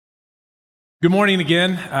Good morning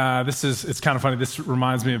again. It's kind of funny. This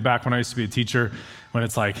reminds me of back when I used to be a teacher, when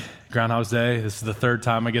it's like Groundhog's Day. This is the third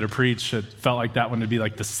time I get to preach. It felt like that one would be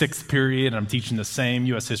like the sixth period, and I'm teaching the same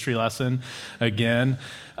U.S. history lesson again.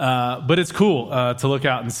 But it's cool to look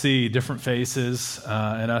out and see different faces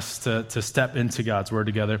and us to step into God's Word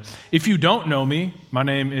together. If you don't know me, my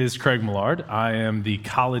name is Craig Millard. I am the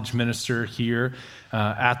college minister here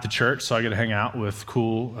at the church, so I get to hang out with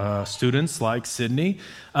cool students like Sydney.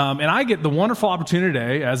 And I get the wonderful opportunity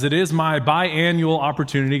today, as it is my biannual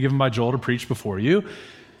opportunity given by Joel to preach before you,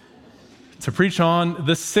 to preach on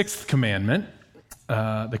the sixth commandment,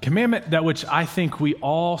 the commandment that which I think we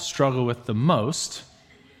all struggle with the most,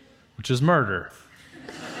 which is murder.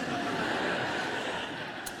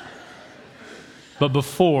 But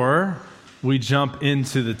before we jump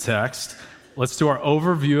into the text, let's do our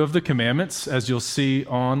overview of the commandments. As you'll see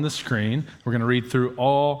on the screen, we're going to read through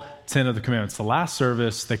all 10 of the commandments. The last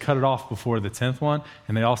service, they cut it off before the 10th one,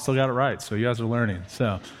 and they all still got it right, so you guys are learning.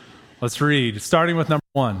 So let's read, starting with number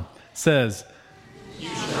 1. It says, "You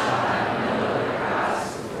shall have no other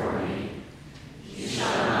gods before me. You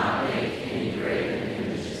shall not make any graven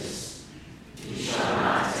images. You shall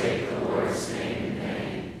not take the Lord's name in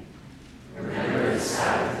vain. Remember the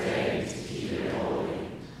Sabbath day to keep it holy.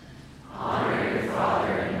 Honor your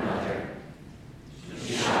father and mother.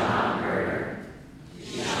 You shall not murder.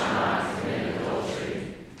 You shall not commit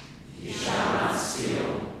adultery. You shall not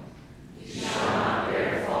steal. You shall not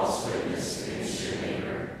bear false witness against your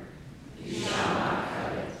neighbor. You shall not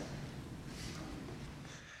covet."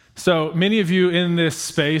 So many of you in this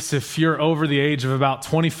space, if you're over the age of about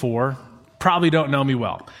 24, probably don't know me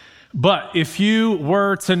well. But if you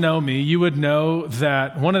were to know me, you would know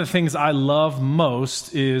that one of the things I love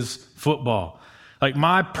most is football. Like,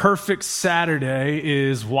 my perfect Saturday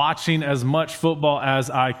is watching as much football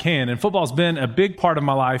as I can. And football's been a big part of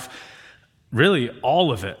my life, really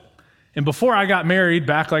all of it. And before I got married,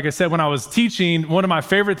 back, like I said, when I was teaching, one of my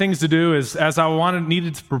favorite things to do is, as I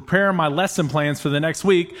needed to prepare my lesson plans for the next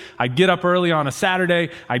week, I'd get up early on a Saturday,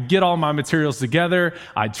 I'd get all my materials together,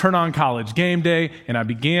 I'd turn on College Game Day, and I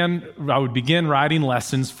would begin writing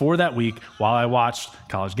lessons for that week while I watched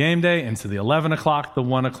College Game Day into the 11 o'clock, the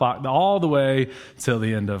 1 o'clock, all the way till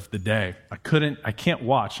the end of the day. I can't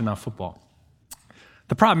watch enough football.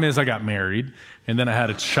 The problem is I got married, and then I had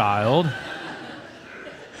a child.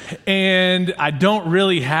 And I don't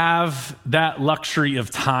really have that luxury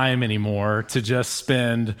of time anymore to just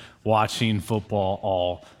spend watching football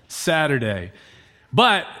all Saturday.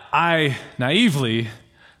 But I naively,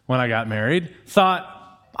 when I got married,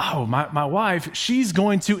 thought, oh, my wife, she's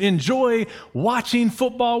going to enjoy watching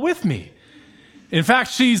football with me. In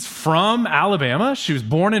fact, she's from Alabama. She was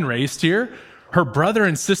born and raised here. Her brother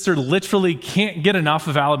and sister literally can't get enough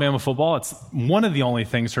of Alabama football. It's one of the only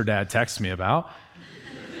things her dad texts me about.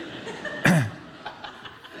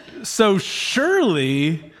 So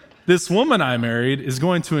surely this woman I married is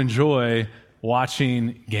going to enjoy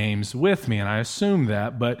watching games with me, and I assume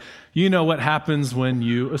that, but you know what happens when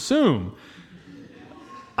you assume.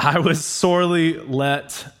 I was sorely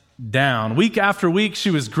let down. Week after week,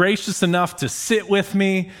 she was gracious enough to sit with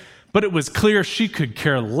me, but it was clear she could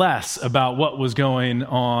care less about what was going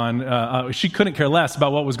on. She couldn't care less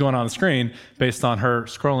about what was going on the screen based on her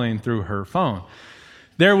scrolling through her phone.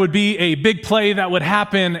 There would be a big play that would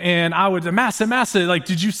happen, and I would, Massa, like,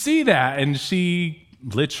 did you see that? And she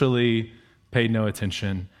literally paid no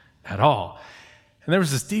attention at all. And there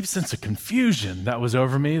was this deep sense of confusion that was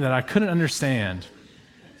over me that I couldn't understand.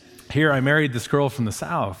 Here I married this girl from the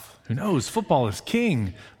South who knows football is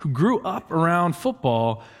king, who grew up around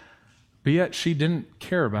football, but yet she didn't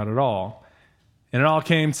care about it all. And it all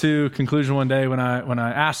came to conclusion one day when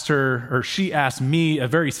I asked her, or she asked me, a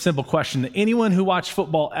very simple question that anyone who watched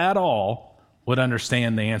football at all would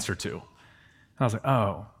understand the answer to. And I was like,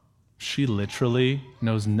 oh, she literally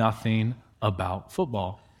knows nothing about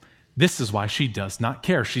football. This is why she does not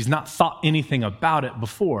care. She's not thought anything about it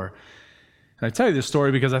before. And I tell you this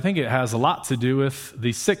story because I think it has a lot to do with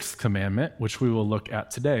the sixth commandment, which we will look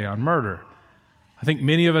at today on murder. I think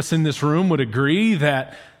many of us in this room would agree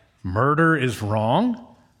that murder is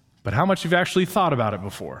wrong, but how much you've actually thought about it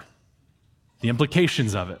before? The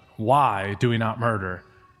implications of it. Why do we not murder?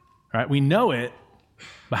 Right? We know it,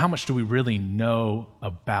 but how much do we really know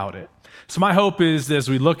about it? So my hope is, as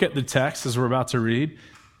we look at the text, as we're about to read,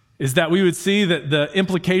 is that we would see that the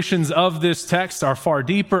implications of this text are far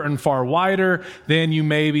deeper and far wider than you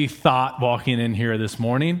maybe thought walking in here this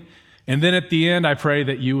morning. And then at the end, I pray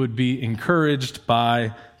that you would be encouraged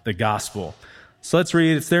by the gospel. So let's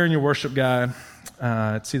read. It's there in your worship guide.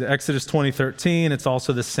 It's either Exodus 20:13. It's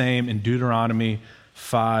also the same in Deuteronomy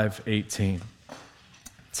 5:18.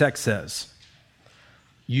 Text says,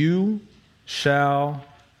 "You shall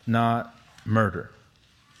not murder."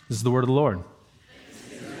 This is the word of the Lord.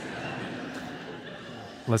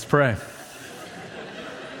 Let's pray.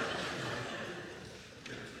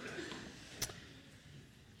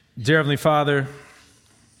 Dear Heavenly Father,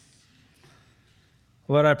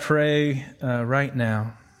 Lord, I pray right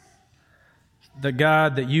now that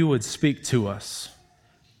God, that you would speak to us.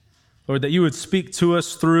 Lord, that you would speak to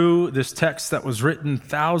us through this text that was written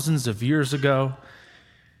thousands of years ago,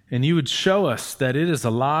 and you would show us that it is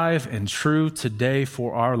alive and true today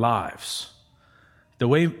for our lives.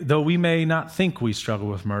 Though we may not think we struggle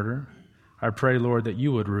with murder, I pray, Lord, that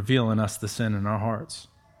you would reveal in us the sin in our hearts.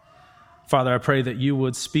 Father, I pray that you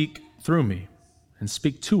would speak through me and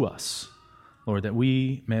speak to us, Lord, that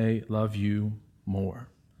we may love you more.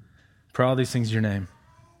 Pray all these things in your name.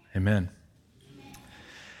 Amen.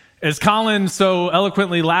 As Colin so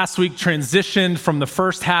eloquently last week transitioned from the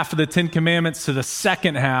first half of the Ten Commandments to the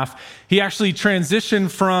second half, he actually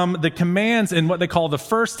transitioned from the commands in what they call the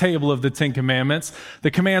first table of the Ten Commandments,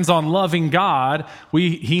 the commands on loving God.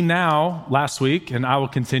 He now, last week, and I will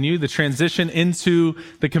continue, the transition into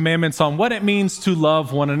the commandments on what it means to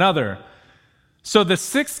love one another. So the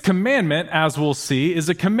sixth commandment, as we'll see, is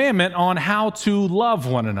a commandment on how to love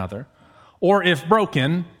one another, or if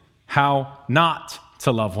broken, how not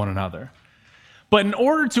to love one another. But in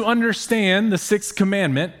order to understand the sixth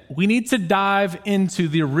commandment, we need to dive into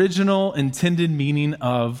the original intended meaning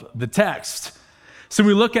of the text. So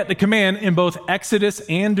we look at the command in both Exodus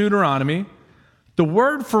and Deuteronomy. The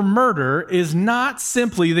word for murder is not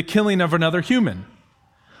simply the killing of another human,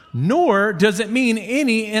 nor does it mean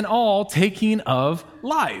any and all taking of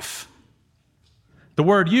life. The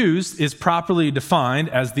word used is properly defined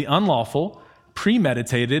as the unlawful,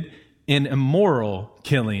 premeditated, and immoral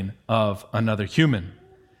killing of another human.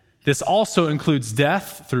 This also includes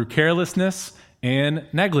death through carelessness and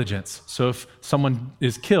negligence. So if someone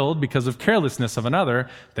is killed because of carelessness of another,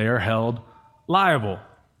 they are held liable.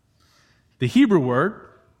 The Hebrew word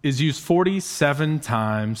is used 47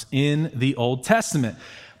 times in the Old Testament.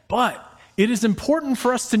 But it is important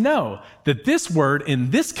for us to know that this word in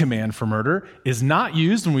this command for murder is not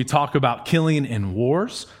used when we talk about killing in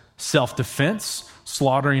wars, self-defense,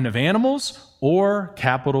 slaughtering of animals, or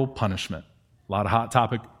capital punishment. A lot of hot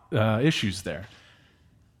topic issues there.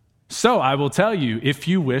 So I will tell you, if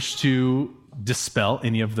you wish to dispel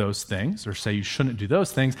any of those things or say you shouldn't do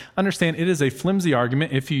those things, understand it is a flimsy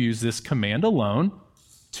argument if you use this command alone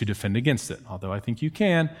to defend against it. Although I think you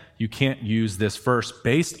can't use this verse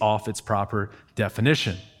based off its proper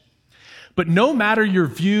definition. But no matter your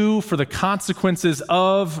view for the consequences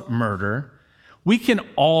of murder, we can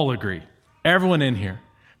all agree, everyone in here,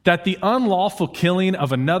 that the unlawful killing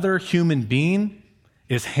of another human being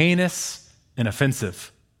is heinous and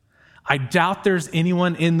offensive. I doubt there's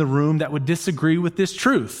anyone in the room that would disagree with this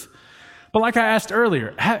truth. But like I asked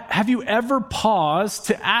earlier, have you ever paused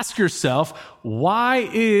to ask yourself, why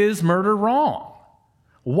is murder wrong?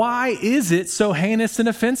 Why is it so heinous and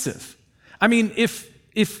offensive? I mean,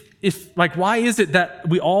 why is it that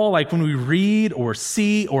we all, when we read or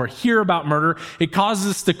see or hear about murder, it causes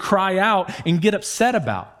us to cry out and get upset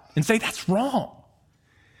about and say, that's wrong.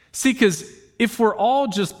 See, because if we're all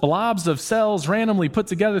just blobs of cells randomly put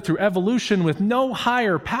together through evolution with no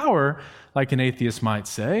higher power, like an atheist might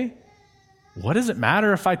say, what does it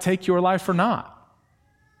matter if I take your life or not?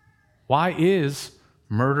 Why is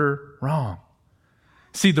murder wrong?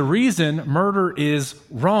 See, the reason murder is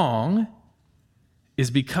wrong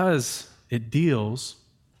is because it deals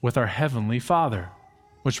with our Heavenly Father,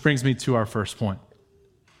 which brings me to our first point.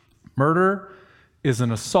 Murder is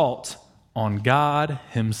an assault on God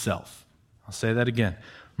Himself. I'll say that again.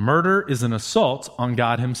 Murder is an assault on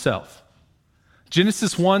God Himself.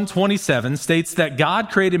 Genesis 1:27 states that God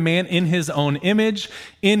created man in His own image.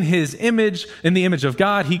 In the image of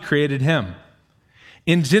God, He created him.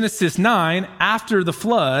 In Genesis 9, after the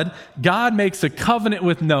flood, God makes a covenant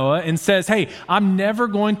with Noah and says, hey, I'm never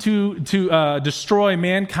going to destroy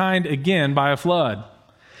mankind again by a flood.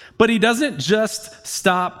 But He doesn't just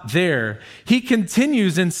stop there. He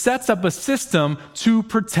continues and sets up a system to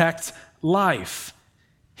protect life.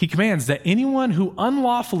 He commands that anyone who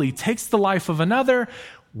unlawfully takes the life of another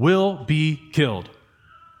will be killed.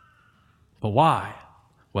 But why?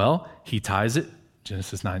 Well, He ties it,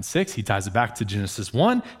 Genesis 9:6, He ties it back to Genesis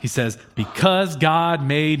 1. He says, because God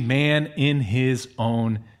made man in His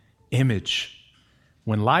own image.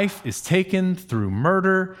 When life is taken through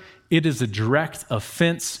murder, it is a direct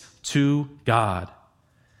offense to God.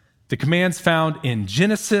 The commands found in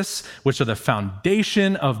Genesis, which are the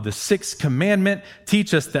foundation of the sixth commandment,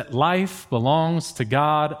 teach us that life belongs to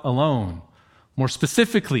God alone. More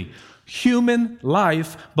specifically, human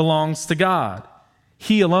life belongs to God.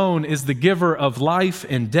 He alone is the giver of life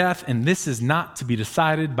and death, and this is not to be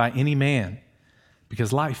decided by any man,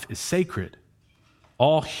 because life is sacred.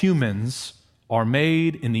 All humans are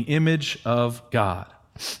made in the image of God.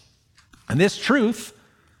 And this truth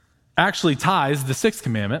actually ties the sixth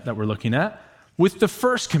commandment that we're looking at with the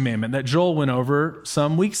first commandment that Joel went over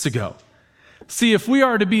some weeks ago. See, if we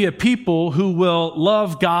are to be a people who will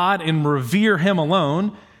love God and revere Him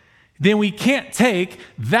alone, then we can't take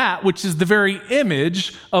that which is the very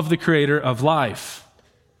image of the creator of life.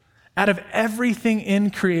 Out of everything in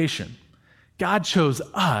creation, God chose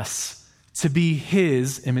us to be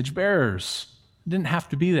His image bearers. It didn't have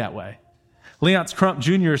to be that way. Leonce Crump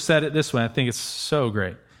Jr. said it this way. I think it's so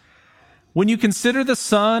great. When you consider the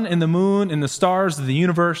sun and the moon and the stars of the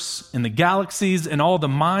universe and the galaxies and all the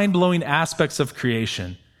mind-blowing aspects of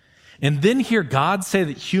creation, and then hear God say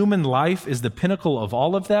that human life is the pinnacle of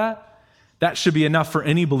all of that, that should be enough for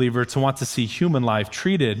any believer to want to see human life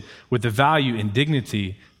treated with the value and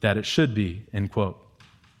dignity that it should be, end quote.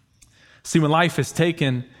 See, when life is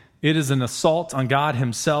taken, it is an assault on God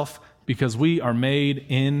Himself because we are made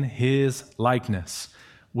in His likeness.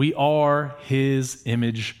 We are His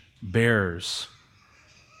image bearers.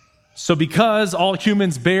 So because all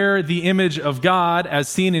humans bear the image of God as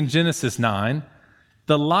seen in Genesis 9,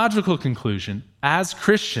 the logical conclusion as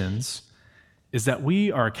Christians is that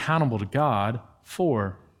we are accountable to God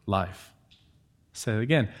for life. Say it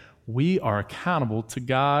again. We are accountable to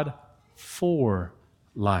God for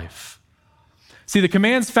life. See, the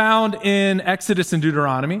commands found in Exodus and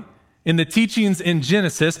Deuteronomy, in the teachings in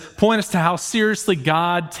Genesis, point us to how seriously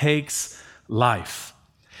God takes life.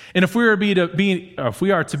 And if we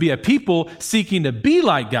are to be a people seeking to be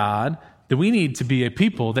like God, then we need to be a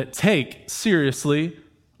people that take seriously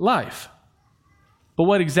life. But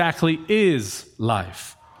what exactly is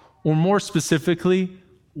life? Or more specifically,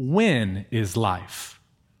 when is life?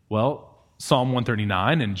 Well, Psalm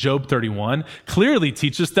 139 and Job 31 clearly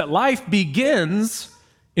teach us that life begins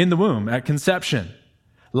in the womb at conception.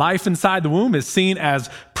 Life inside the womb is seen as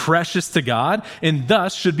precious to God and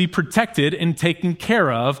thus should be protected and taken care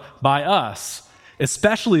of by us,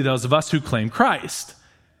 especially those of us who claim Christ.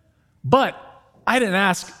 But I didn't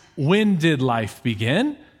ask, when did life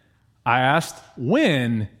begin? I asked,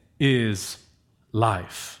 when is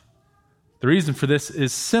life? The reason for this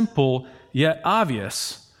is simple yet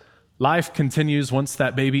obvious. Life continues once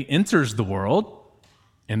that baby enters the world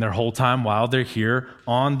and their whole time while they're here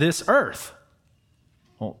on this earth.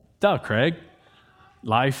 Well, duh, Craig.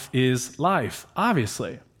 Life is life,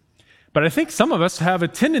 obviously. But I think some of us have a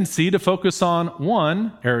tendency to focus on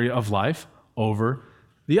one area of life over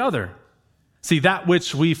the other. See, that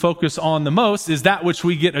which we focus on the most is that which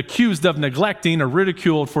we get accused of neglecting or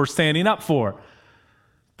ridiculed for standing up for.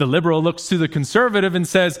 The liberal looks to the conservative and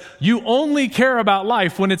says, you only care about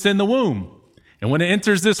life when it's in the womb. And when it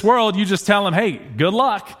enters this world, you just tell them, hey, good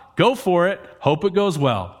luck, go for it, hope it goes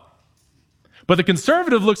well. But the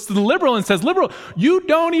conservative looks to the liberal and says, liberal, you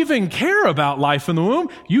don't even care about life in the womb.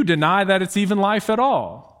 You deny that it's even life at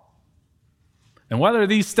all. And whether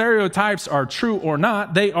these stereotypes are true or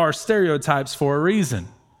not, they are stereotypes for a reason.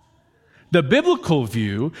 The biblical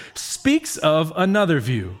view speaks of another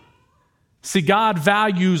view. See, God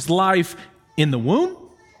values life in the womb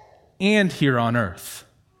and here on earth.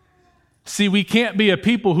 See, we can't be a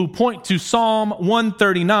people who point to Psalm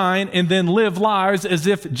 139 and then live lives as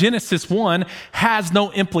if Genesis 1 has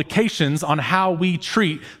no implications on how we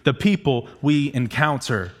treat the people we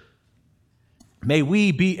encounter. May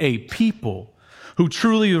we be a people who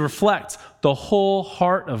truly reflect the whole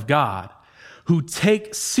heart of God, who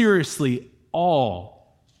take seriously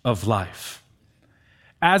all of life.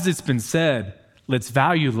 As it's been said, let's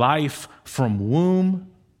value life from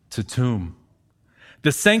womb to tomb.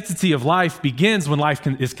 The sanctity of life begins when life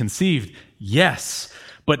is conceived, yes,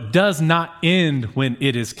 but does not end when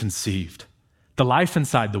it is conceived. The life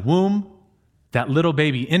inside the womb, that little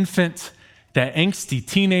baby infant, that angsty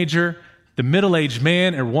teenager, the middle-aged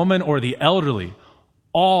man or woman, or the elderly,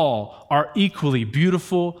 all are equally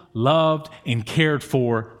beautiful, loved, and cared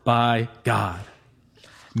for by God.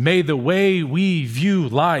 May the way we view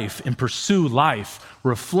life and pursue life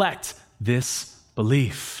reflect this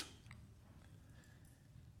belief.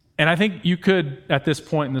 And I think you could, at this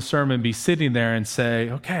point in the sermon, be sitting there and say,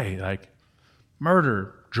 okay, like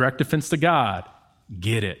murder, direct offense to God,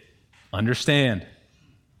 get it, understand.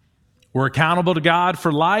 We're accountable to God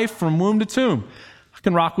for life from womb to tomb. I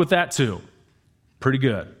can rock with that too. Pretty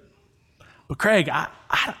good. But Craig, I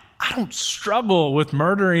don't struggle with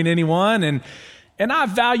murdering anyone, and I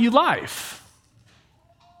value life.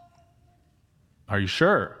 Are you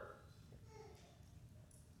sure?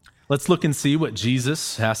 Let's look and see what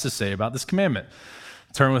Jesus has to say about this commandment.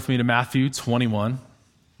 Turn with me to Matthew 21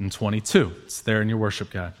 and 22. It's there in your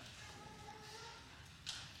worship guide.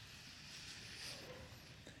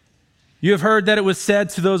 You have heard that it was said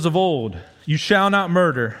to those of old, "You shall not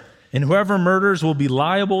murder, and whoever murders will be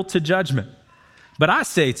liable to judgment." But I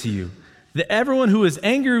say to you that everyone who is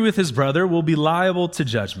angry with his brother will be liable to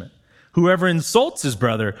judgment. Whoever insults his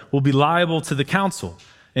brother will be liable to the council,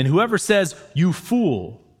 and whoever says, "You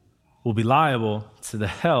fool," will be liable to the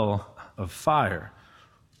hell of fire.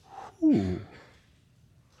 Ooh.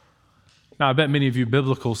 Now, I bet many of you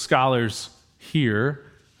biblical scholars here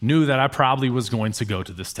knew that I probably was going to go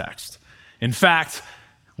to this text. In fact,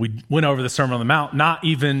 we went over the Sermon on the Mount not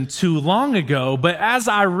even too long ago, but as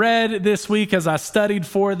I read this week, as I studied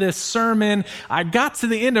for this sermon, I got to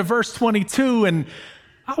the end of verse 22 and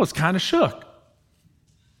I was kind of shook.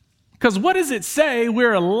 Because what does it say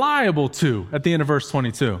we're liable to at the end of verse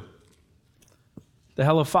 22? The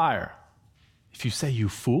hell of fire. If you say, "You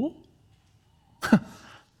fool,"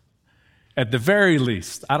 at the very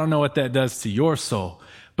least, I don't know what that does to your soul,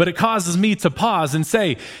 but it causes me to pause and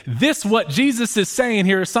say, what Jesus is saying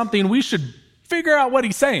here is something we should figure out what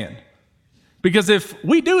he's saying. Because if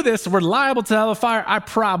we do this, we're liable to hell of fire. I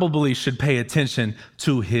probably should pay attention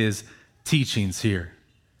to his teachings here.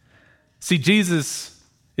 See, Jesus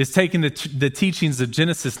is taking the teachings of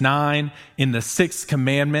Genesis 9 in the 6th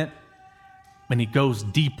commandment, and he goes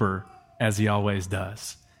deeper as he always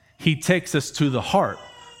does. He takes us to the heart.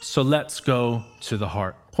 So let's go to the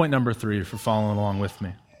heart. Point number 3, if you're following along with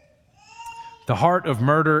me. The heart of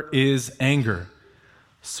murder is anger.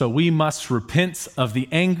 So we must repent of the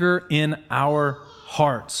anger in our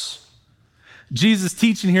hearts. Jesus'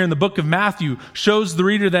 teaching here in the book of Matthew shows the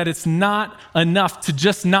reader that it's not enough to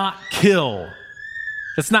just not kill.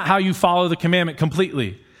 That's not how you follow the commandment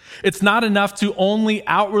completely. It's not enough to only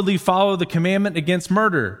outwardly follow the commandment against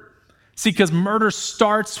murder. See, because murder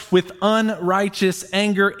starts with unrighteous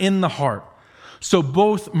anger in the heart. So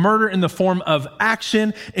both murder in the form of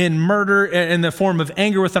action and murder in the form of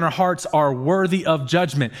anger within our hearts are worthy of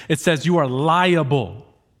judgment. It says you are liable.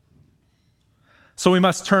 So we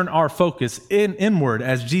must turn our focus inward,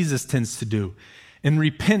 as Jesus tends to do, and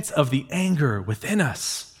repent of the anger within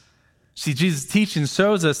us. See, Jesus' teaching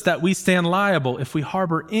shows us that we stand liable if we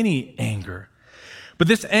harbor any anger. But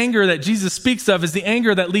this anger that Jesus speaks of is the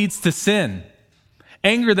anger that leads to sin,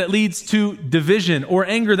 anger that leads to division, or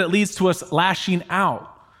anger that leads to us lashing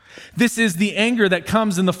out. This is the anger that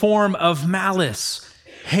comes in the form of malice,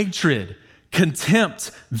 hatred, contempt,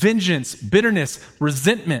 vengeance, bitterness,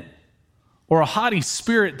 resentment, or a haughty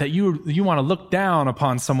spirit that you want to look down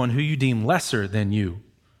upon someone who you deem lesser than you.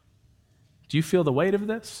 Do you feel the weight of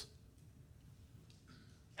this?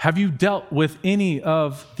 Have you dealt with any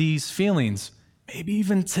of these feelings? Maybe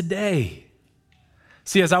even today.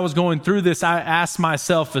 See, as I was going through this, I asked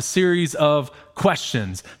myself a series of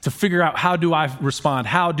questions to figure out, how do I respond?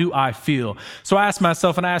 How do I feel? So I asked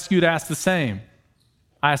myself, and I ask you to ask the same.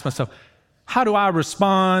 I asked myself, how do I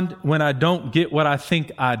respond when I don't get what I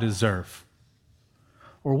think I deserve?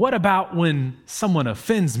 Or what about when someone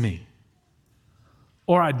offends me?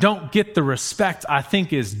 Or I don't get the respect I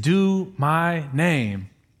think is due my name?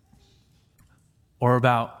 Or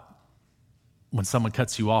about when someone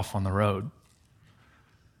cuts you off on the road?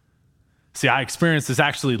 See, I experienced this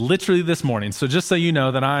actually literally this morning. So just so you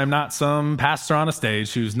know that I am not some pastor on a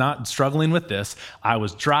stage who's not struggling with this, I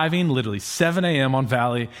was driving literally 7 a.m. on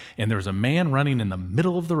Valley, and there was a man running in the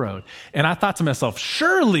middle of the road. And I thought to myself,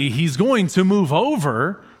 surely he's going to move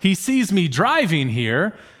over. He sees me driving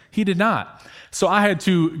here. He did not. So I had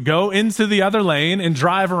to go into the other lane and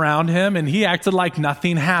drive around him, and he acted like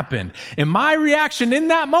nothing happened. And my reaction in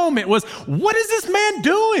that moment was, what is this man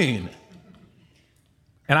doing?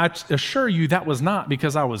 And I assure you that was not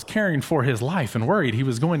because I was caring for his life and worried he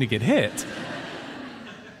was going to get hit.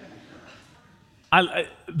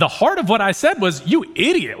 The heart of what I said was, you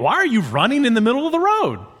idiot, why are you running in the middle of the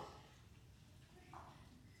road?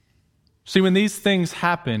 See, when these things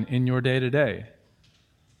happen in your day-to-day,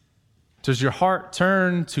 does your heart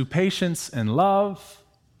turn to patience and love?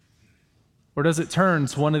 Or does it turn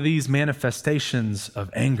to one of these manifestations of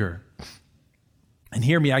anger? And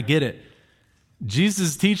hear me, I get it.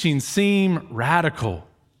 Jesus' teachings seem radical.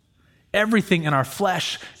 Everything in our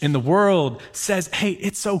flesh, in the world, says, hey,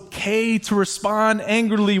 it's okay to respond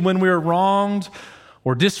angrily when we're wronged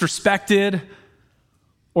or disrespected,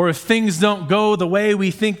 or if things don't go the way we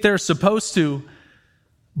think they're supposed to.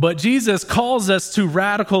 But Jesus calls us to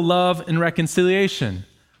radical love and reconciliation,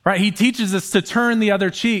 right? He teaches us to turn the other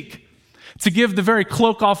cheek, to give the very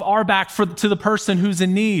cloak off our back to the person who's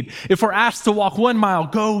in need. If we're asked to walk 1 mile,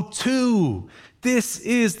 go 2. This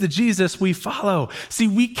is the Jesus we follow. See,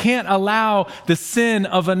 we can't allow the sin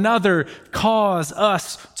of another cause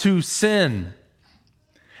us to sin.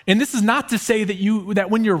 And this is not to say that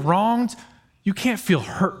when you're wronged, you can't feel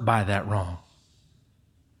hurt by that wrong.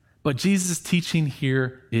 But Jesus' teaching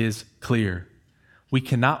here is clear. We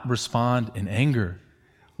cannot respond in anger.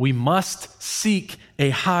 We must seek a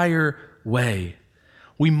higher way.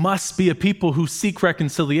 We must be a people who seek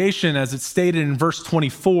reconciliation, as it's stated in verse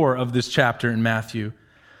 24 of this chapter in Matthew.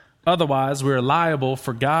 Otherwise, we are liable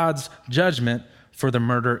for God's judgment for the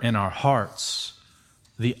murder in our hearts,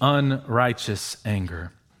 the unrighteous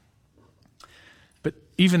anger. But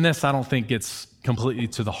even this, I don't think gets completely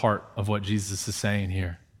to the heart of what Jesus is saying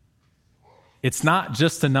here. It's not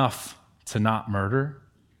just enough to not murder.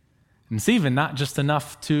 And it's even not just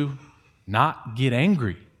enough to not get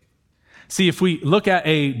angry. See, if we look at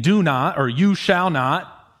a do not or you shall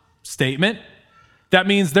not statement, that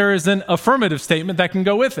means there is an affirmative statement that can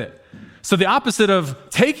go with it. So the opposite of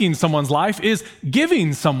taking someone's life is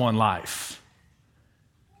giving someone life.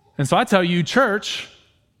 And so I tell you, church,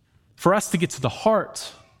 for us to get to the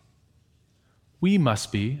heart, we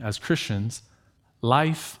must be, as Christians,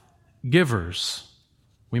 life givers.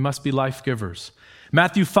 We must be life givers.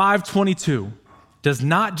 Matthew 5:22 does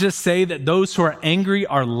not just say that those who are angry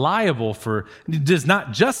are liable for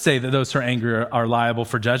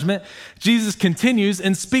judgment. Jesus continues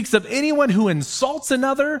and speaks of anyone who insults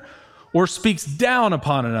another or speaks down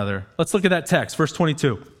upon another. Let's look at that text, verse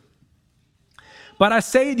 22. But I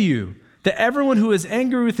say to you that everyone who is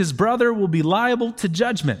angry with his brother will be liable to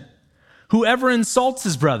judgment. Whoever insults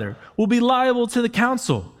his brother will be liable to the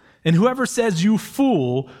council. And whoever says you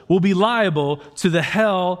fool will be liable to the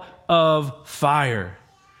hell of fire.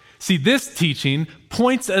 See, this teaching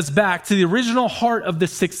points us back to the original heart of the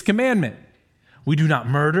sixth commandment. We do not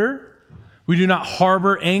murder. We do not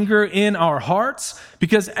harbor anger in our hearts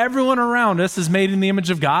because everyone around us is made in the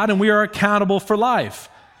image of God and we are accountable for life.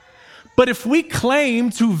 But if we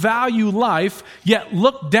claim to value life, yet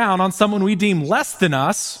look down on someone we deem less than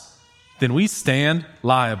us, then we stand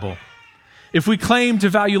liable. If we claim to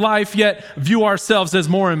value life, yet view ourselves as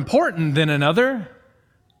more important than another,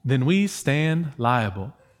 then we stand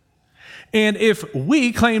liable. And if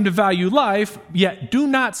we claim to value life, yet do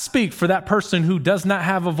not speak for that person who does not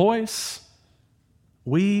have a voice,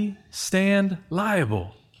 we stand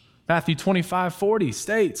liable. Matthew 25:40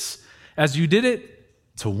 states, as you did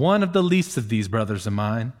it to one of the least of these brothers of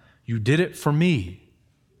mine, you did it for me.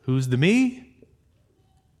 Who's the me?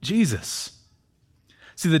 Jesus.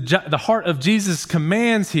 See, the heart of Jesus'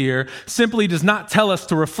 commands here simply does not tell us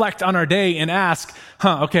to reflect on our day and ask,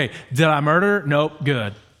 okay, did I murder? Nope,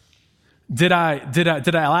 good. Did I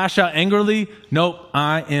lash out angrily? Nope,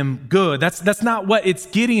 I am good. That's not what it's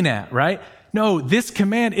getting at, right? No, this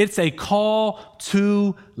command, it's a call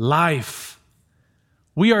to life.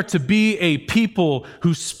 We are to be a people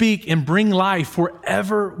who speak and bring life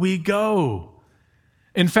wherever we go.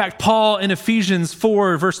 In fact, Paul in Ephesians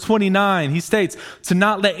 4, verse 29, he states, to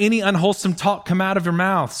not let any unwholesome talk come out of your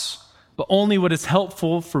mouths, but only what is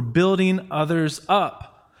helpful for building others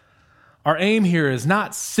up. Our aim here is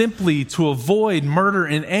not simply to avoid murder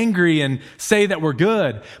and angry and say that we're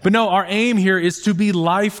good, but no, our aim here is to be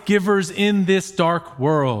life givers in this dark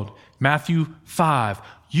world. Matthew 5,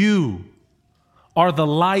 you are the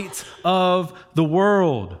light of the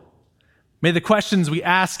world. May the questions we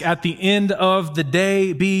ask at the end of the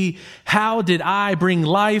day be, how did I bring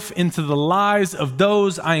life into the lives of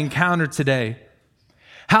those I encounter today?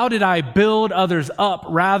 How did I build others up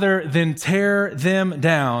rather than tear them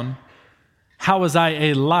down? How was I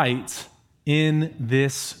a light in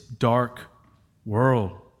this dark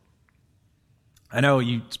world? I know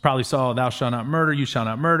you probably saw thou shalt not murder, you shall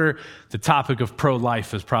not murder. The topic of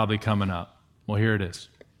pro-life is probably coming up. Well, here it is.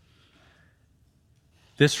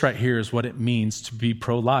 This right here is what it means to be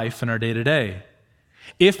pro-life in our day-to-day.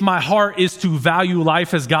 If my heart is to value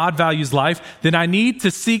life as God values life, then I need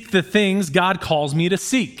to seek the things God calls me to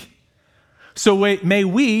seek. So may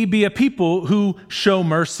we be a people who show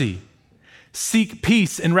mercy, seek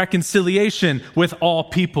peace and reconciliation with all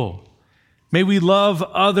people. May we love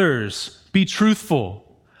others, be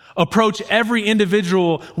truthful, approach every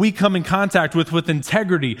individual we come in contact with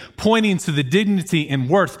integrity, pointing to the dignity and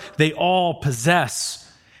worth they all possess.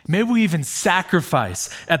 May we even sacrifice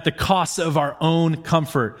at the cost of our own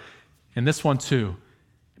comfort. And this one too,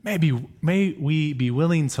 may we be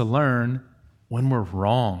willing to learn when we're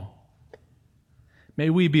wrong. May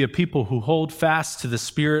we be a people who hold fast to the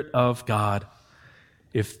Spirit of God.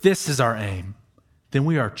 If this is our aim, then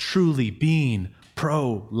we are truly being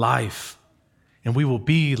pro-life, and we will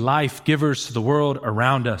be life givers to the world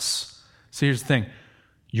around us. So here's the thing.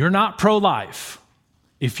 You're not pro-life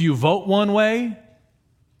if you vote one way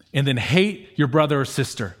and then hate your brother or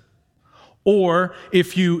sister, or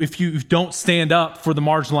if you don't stand up for the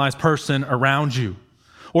marginalized person around you.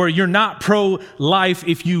 Or you're not pro-life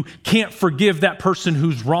if you can't forgive that person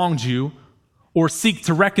who's wronged you or seek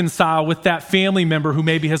to reconcile with that family member who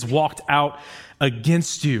maybe has walked out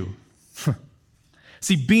against you.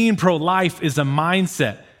 See, being pro-life is a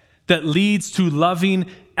mindset that leads to loving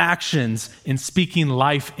actions and speaking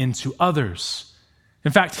life into others.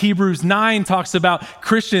 In fact, Hebrews 9 talks about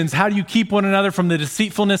Christians. How do you keep one another from the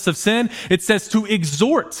deceitfulness of sin? It says to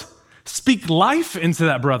exhort, speak life into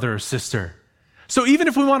that brother or sister. So even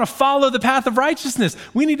if we want to follow the path of righteousness,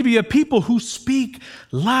 we need to be a people who speak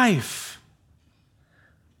life.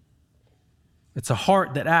 It's a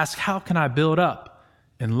heart that asks, how can I build up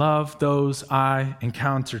and love those I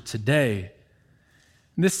encounter today?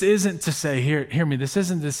 And this isn't to say, hear me, this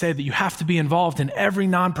isn't to say that you have to be involved in every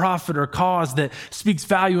nonprofit or cause that speaks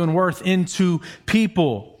value and worth into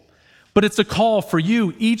people. But it's a call for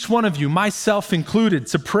you, each one of you, myself included,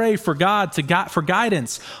 to pray for God, for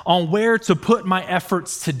guidance on where to put my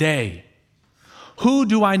efforts today. Who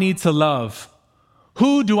do I need to love?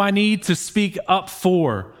 Who do I need to speak up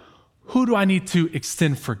for? Who do I need to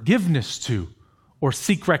extend forgiveness to or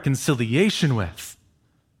seek reconciliation with?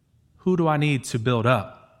 Who do I need to build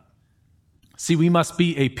up? See, we must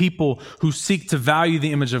be a people who seek to value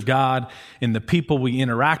the image of God in the people we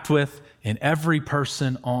interact with, in every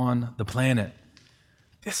person on the planet.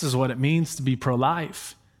 This is what it means to be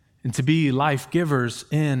pro-life and to be life givers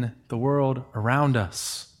in the world around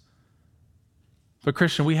us. But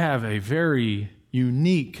Christian, we have a very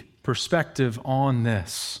unique perspective on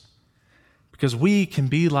this because we can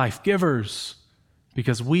be life givers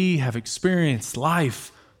because we have experienced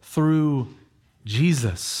life through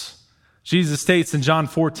Jesus. Jesus states in John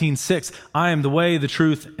 14:6, I am the way, the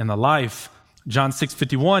truth, and the life. John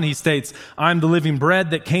 6:51, he states, I am the living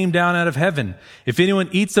bread that came down out of heaven. If anyone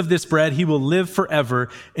eats of this bread, he will live forever.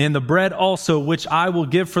 And the bread also, which I will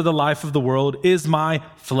give for the life of the world, is my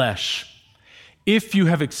flesh. If you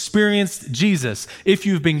have experienced Jesus, if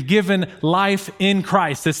you've been given life in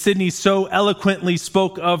Christ, as Sydney so eloquently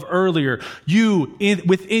spoke of earlier,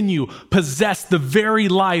 within you possess the very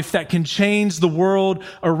life that can change the world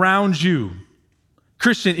around you.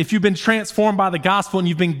 Christian, if you've been transformed by the gospel and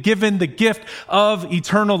you've been given the gift of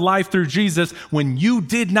eternal life through Jesus when you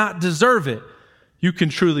did not deserve it, you can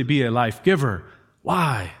truly be a life giver.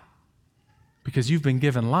 Why? Because you've been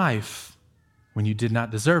given life when you did not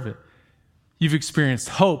deserve it. You've experienced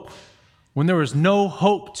hope when there was no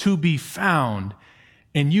hope to be found,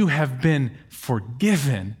 and you have been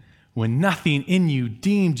forgiven when nothing in you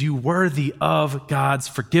deemed you worthy of God's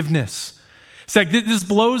forgiveness. It's like, this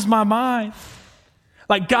blows my mind.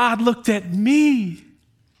 Like God looked at me.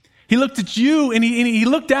 He looked at you and he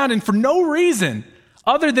looked down, and for no reason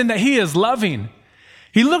other than that he is loving,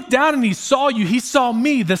 he looked down and he saw you. He saw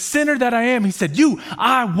me, the sinner that I am. He said,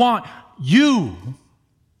 I want you.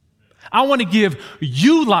 I want to give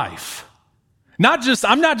you life.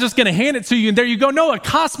 I'm not just going to hand it to you and there you go. No, a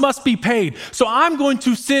cost must be paid. So I'm going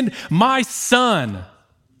to send my son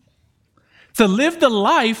to live the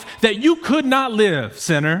life that you could not live,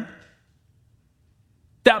 sinner.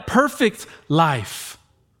 That perfect life,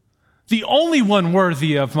 the only one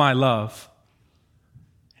worthy of my love.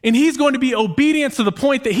 And he's going to be obedient to the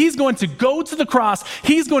point that he's going to go to the cross.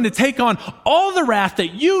 He's going to take on all the wrath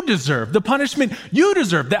that you deserve, the punishment you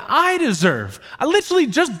deserve, that I deserve. I literally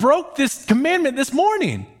just broke this commandment this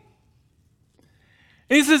morning.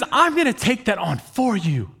 And he says, I'm going to take that on for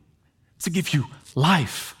you to give you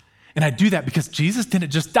life. And I do that because Jesus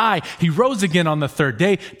didn't just die. He rose again on the third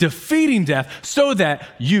day, defeating death so that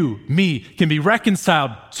you, me, can be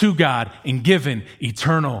reconciled to God and given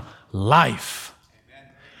eternal life.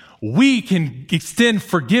 Amen. We can extend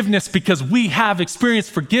forgiveness because we have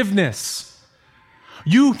experienced forgiveness.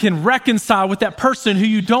 You can reconcile with that person who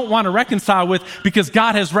you don't want to reconcile with because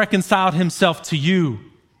God has reconciled himself to you.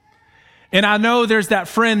 And I know there's that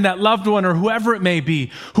friend, that loved one, or whoever it may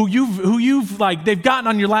be, who you've they've gotten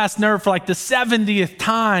on your last nerve for like the 70th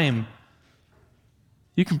time.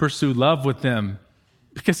 You can pursue love with them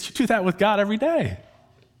because you do that with God every day.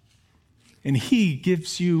 And he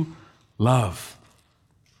gives you love.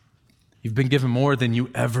 You've been given more than you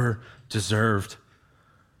ever deserved.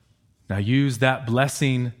 Now use that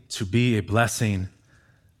blessing to be a blessing.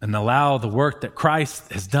 and allow the work that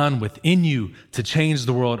Christ has done within you to change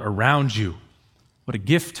the world around you. What a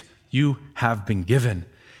gift you have been given.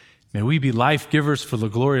 May we be life givers for the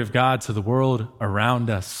glory of God to the world around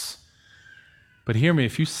us. But hear me,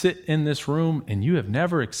 if you sit in this room and you have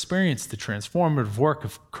never experienced the transformative work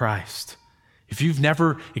of Christ, if you've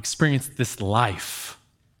never experienced this life,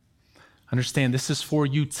 understand this is for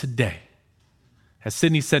you today. As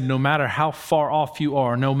Sydney said, no matter how far off you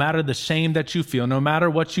are, no matter the shame that you feel, no matter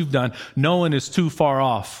what you've done, no one is too far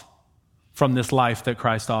off from this life that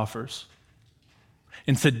Christ offers.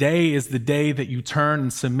 And today is the day that you turn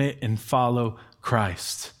and submit and follow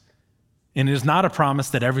Christ. And it is not a promise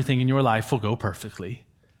that everything in your life will go perfectly,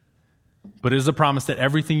 but it is a promise that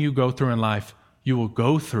everything you go through in life, you will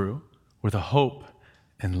go through with a hope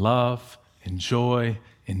and love and joy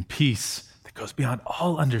and peace that goes beyond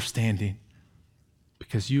all understanding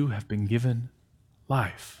because you have been given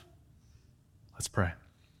life. Let's pray.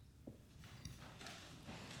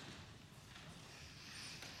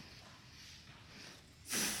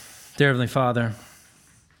 Dear Heavenly Father,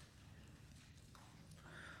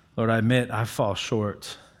 Lord, I admit I fall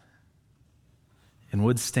short and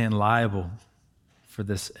would stand liable for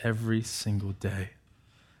this every single day.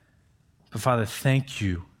 But Father, thank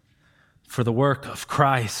you for the work of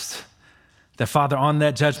Christ, that Father, on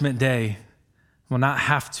that judgment day, will not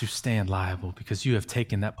have to stand liable because you have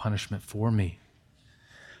taken that punishment for me.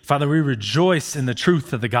 Father, we rejoice in the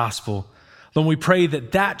truth of the gospel. Lord, we pray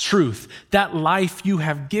that that truth, that life you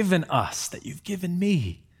have given us, that you've given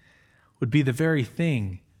me, would be the very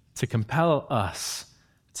thing to compel us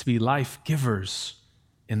to be life givers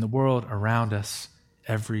in the world around us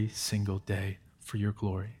every single day for your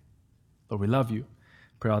glory. Lord, we love you.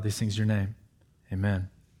 Pray all these things in your name. Amen.